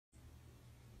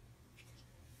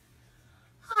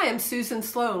I'm Susan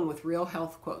Sloan with Real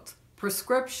Health Quotes.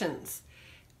 Prescriptions.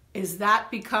 Is that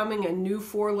becoming a new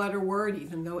four-letter word,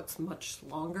 even though it's much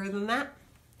longer than that?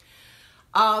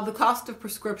 The cost of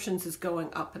prescriptions is going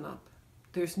up and up.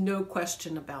 There's no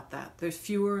question about that. There's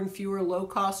fewer and fewer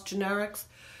low-cost generics.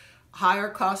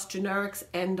 Higher-cost generics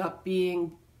end up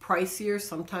being pricier,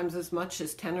 sometimes as much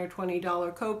as $10 or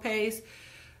 $20 copays.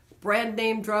 Brand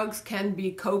name drugs can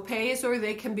be copays or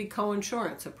they can be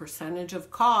coinsurance, a percentage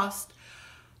of cost.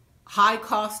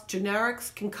 High-cost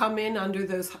generics can come in under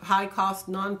those high-cost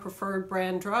non-preferred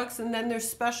brand drugs, and then there's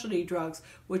specialty drugs,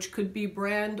 which could be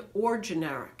brand or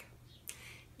generic.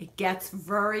 It gets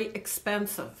very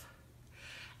expensive.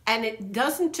 And it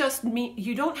doesn't just mean,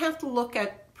 you don't have to look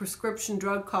at prescription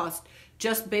drug cost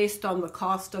just based on the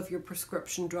cost of your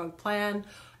prescription drug plan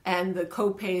and the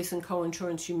copays and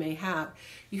coinsurance you may have.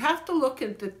 You have to look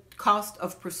at the cost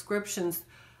of prescriptions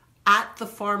at the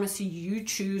pharmacy you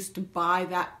choose to buy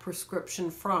that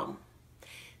prescription from.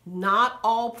 Not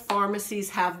all pharmacies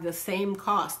have the same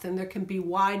cost, and there can be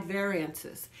wide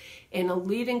variances. In a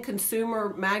leading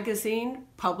consumer magazine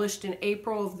published in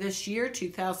April of this year,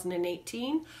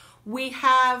 2018, we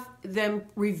have them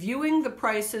reviewing the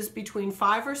prices between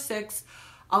 5 or 6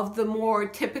 of the more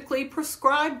typically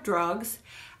prescribed drugs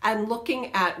and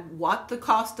looking at what the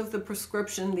cost of the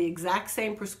prescription, the exact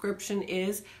same prescription,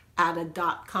 is at a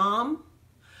 .com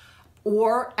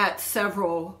or at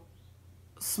several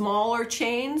smaller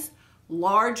chains,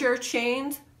 larger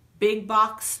chains, big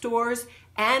box stores,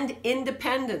 and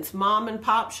independents, mom and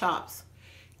pop shops.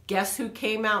 Guess who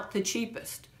came out the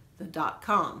cheapest? The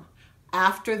 .com.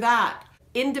 After that,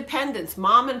 independents,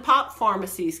 mom and pop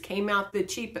pharmacies came out the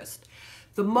cheapest.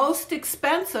 The most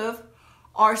expensive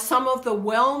are some of the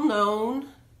well-known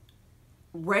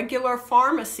regular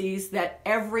pharmacies that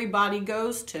everybody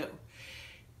goes to.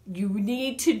 You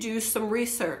need to do some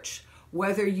research,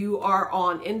 whether you are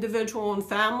on individual and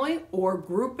family or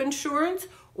group insurance,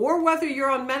 or whether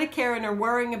you're on Medicare and are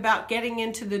worrying about getting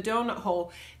into the donut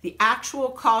hole. The actual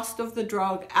cost of the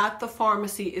drug at the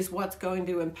pharmacy is what's going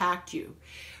to impact you.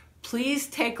 Please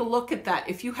take a look at that.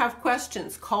 If you have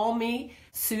questions, call me,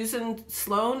 Susan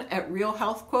Sloan at Real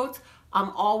Health Quotes.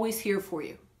 I'm always here for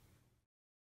you.